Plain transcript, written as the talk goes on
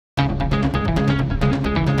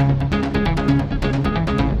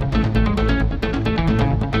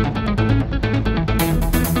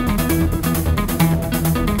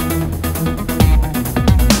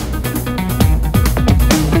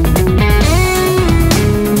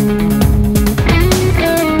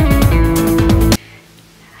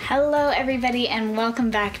welcome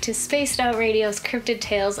back to Spaced Out Radio's Cryptid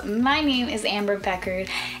Tales. My name is Amber Beckard,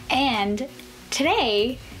 and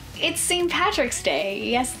today it's St. Patrick's Day.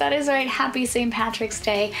 Yes, that is right, happy St. Patrick's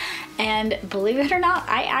Day. And believe it or not,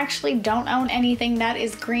 I actually don't own anything that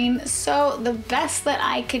is green, so the best that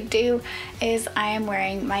I could do is I am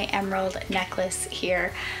wearing my emerald necklace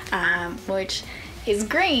here, which is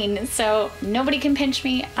green, so nobody can pinch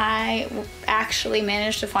me. I actually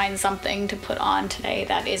managed to find something to put on today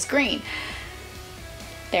that is green.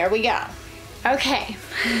 There we go. Okay,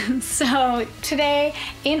 so today,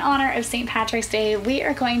 in honor of St. Patrick's Day, we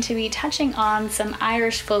are going to be touching on some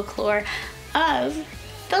Irish folklore of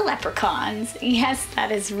the leprechauns. Yes,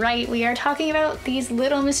 that is right. We are talking about these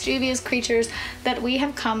little mischievous creatures that we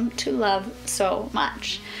have come to love so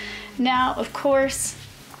much. Now, of course,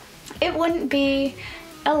 it wouldn't be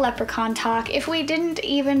a leprechaun talk if we didn't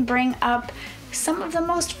even bring up some of the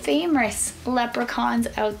most famous leprechauns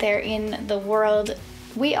out there in the world.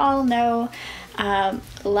 We all know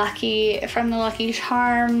Lucky from the Lucky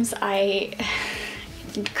Charms. I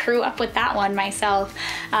grew up with that one myself.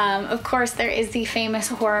 Of course, there is the famous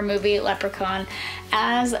horror movie Leprechaun,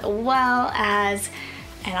 as well as,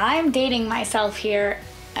 and I'm dating myself here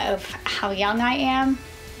of how young I am,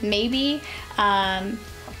 maybe,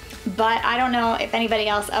 but I don't know if anybody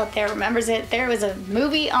else out there remembers it. There was a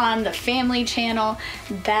movie on the Family Channel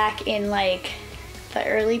back in like the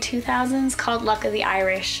early 2000s called Luck of the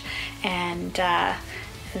Irish, and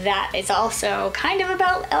that is also kind of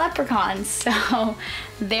about leprechauns, so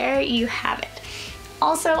there you have it.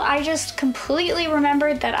 Also, I just completely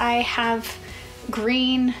remembered that I have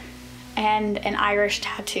green and an Irish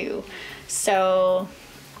tattoo, so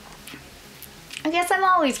I guess I'm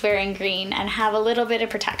always wearing green and have a little bit of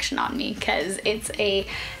protection on me because it's a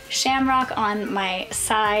shamrock on my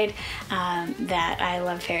side that I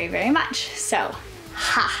love very, very much. So,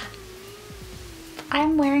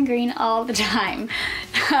 I'm wearing green all the time.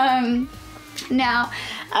 Now,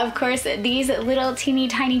 of course, these little teeny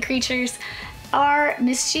tiny creatures are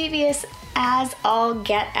mischievous as all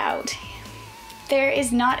get out. There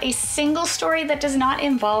is not a single story that does not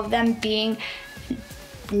involve them being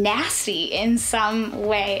nasty in some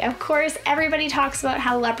way. Of course, everybody talks about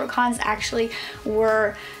how leprechauns actually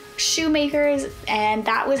were shoemakers, and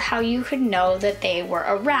that was how you could know that they were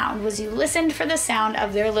around, was you listened for the sound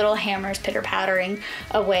of their little hammers pitter-pattering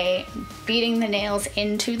away, beating the nails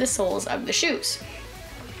into the soles of the shoes.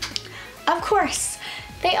 Of course,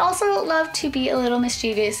 they also love to be a little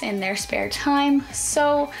mischievous in their spare time,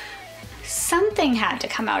 so something had to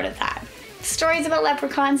come out of that. Stories about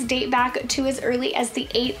leprechauns date back to as early as the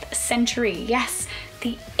 8th century. Yes,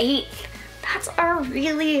 the 8th. That's a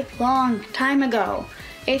really long time ago,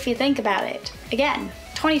 if you think about it. Again,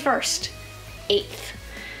 21st, 8th.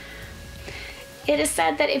 It is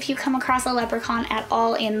said that if you come across a leprechaun at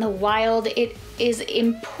all in the wild, it is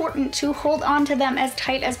important to hold on to them as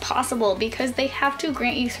tight as possible because they have to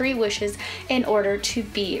grant you 3 wishes in order to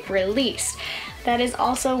be released. That is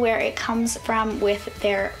also where it comes from with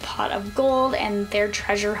their pot of gold and their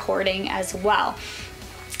treasure hoarding as well.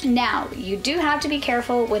 Now, you do have to be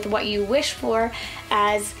careful with what you wish for,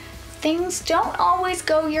 as things don't always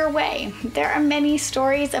go your way. There are many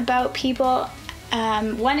stories about people,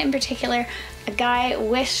 one in particular, a guy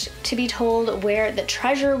wished to be told where the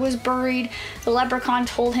treasure was buried. The leprechaun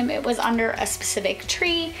told him it was under a specific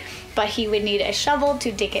tree, but he would need a shovel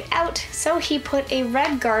to dig it out, so he put a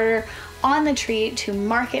red garter on the tree to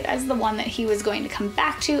mark it as the one that he was going to come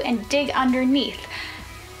back to and dig underneath.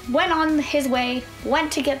 Went on his way,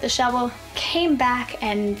 went to get the shovel, came back,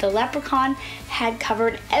 and the leprechaun had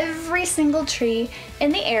covered every single tree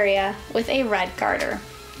in the area with a red garter,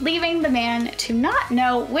 leaving the man to not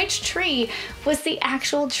know which tree was the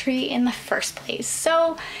actual tree in the first place.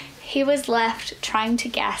 So he was left trying to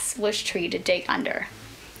guess which tree to dig under.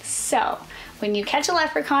 So when you catch a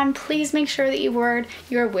leprechaun, please make sure that you word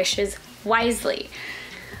your wishes wisely.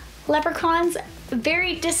 Leprechauns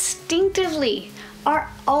very distinctively are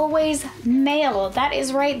always male. That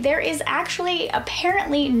is right. There is actually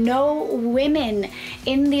apparently no women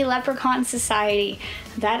in the leprechaun society.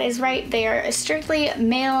 That is right. They are a strictly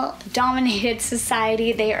male dominated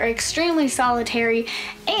society. They are extremely solitary,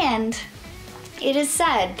 and it is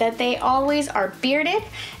said that they always are bearded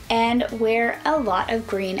and wear a lot of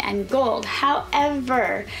green and gold.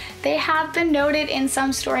 However, they have been noted in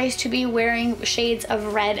some stories to be wearing shades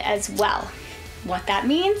of red as well. What that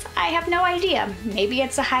means, I have no idea. Maybe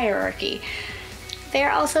it's a hierarchy.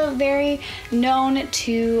 They're also very known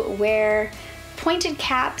to wear pointed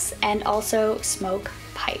caps and also smoke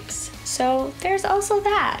pipes. So there's also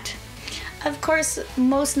that. Of course,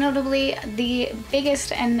 most notably, the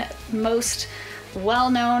biggest and most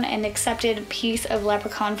well-known and accepted piece of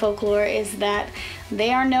leprechaun folklore is that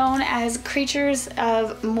they are known as creatures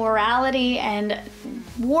of morality and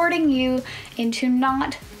warding you into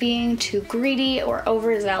not being too greedy or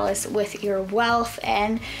overzealous with your wealth,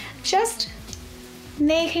 and just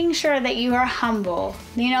making sure that you are humble.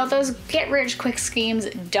 You know, those get-rich-quick schemes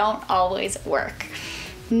don't always work.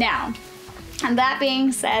 Now, that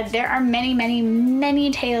being said, there are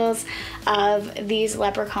many tales of these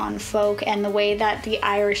leprechaun folk and the way that the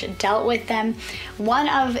Irish dealt with them. One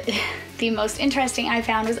of the most interesting I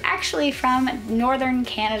found was actually from northern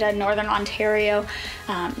Canada, northern Ontario,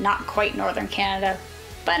 not quite northern Canada,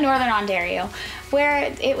 but northern Ontario,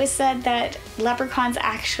 where it was said that leprechauns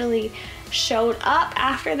actually showed up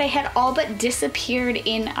after they had all but disappeared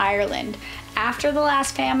in Ireland. After the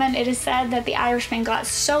last famine, it is said that the Irishmen got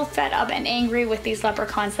so fed up and angry with these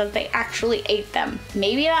leprechauns that they actually ate them.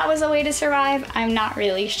 Maybe that was a way to survive, I'm not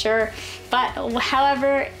really sure. But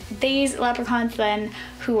however, these leprechauns then,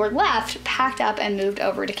 who were left, packed up and moved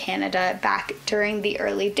over to Canada back during the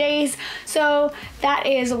early days. So that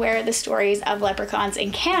is where the stories of leprechauns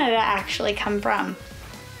in Canada actually come from,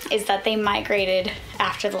 is that they migrated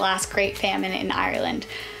after the last great famine in Ireland.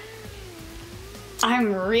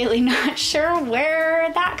 I'm really not sure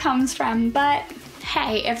where that comes from, but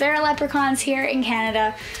hey, if there are leprechauns here in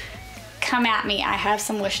Canada, come at me. I have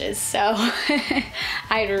some wishes, so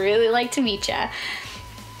I'd really like to meet ya.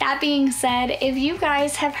 That being said, if you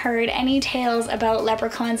guys have heard any tales about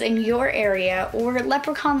leprechauns in your area, or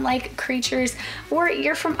leprechaun-like creatures, or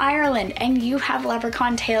you're from Ireland and you have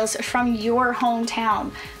leprechaun tales from your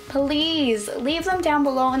hometown, please leave them down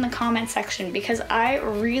below in the comment section, because I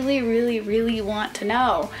really want to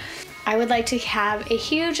know. I would like to have a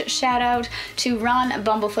huge shout out to Ron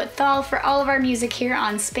Bumblefoot THAL for all of our music here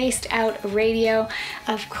on Spaced Out Radio.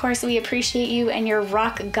 Of course, we appreciate you and your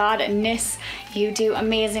rock godness. You do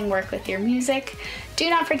amazing work with your music. Do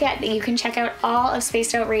not forget that you can check out all of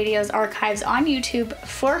Spaced Out Radio's archives on YouTube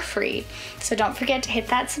for free. So don't forget to hit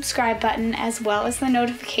that subscribe button as well as the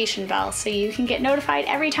notification bell so you can get notified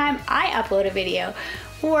every time I upload a video,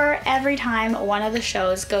 or every time one of the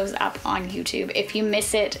shows goes up on YouTube if you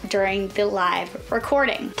miss it during the live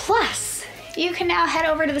recording. Plus, you can now head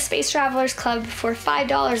over to the Space Travelers Club for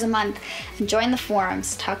 $5 a month and join the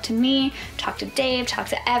forums. Talk to me, talk to Dave, talk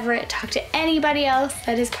to Everett, talk to anybody else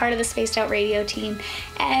that is part of the Spaced Out Radio team,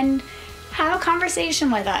 and have a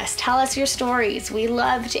conversation with us. Tell us your stories. We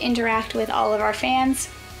love to interact with all of our fans.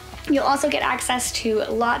 You'll also get access to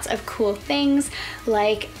lots of cool things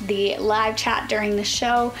like the live chat during the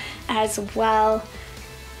show as well.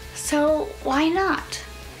 So why not?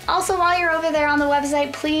 Also, while you're over there on the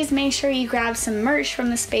website, please make sure you grab some merch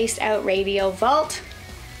from the Spaced Out Radio Vault,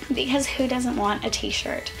 because who doesn't want a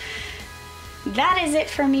t-shirt? That is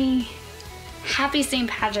it for me. Happy St.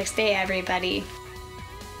 Patrick's Day, everybody.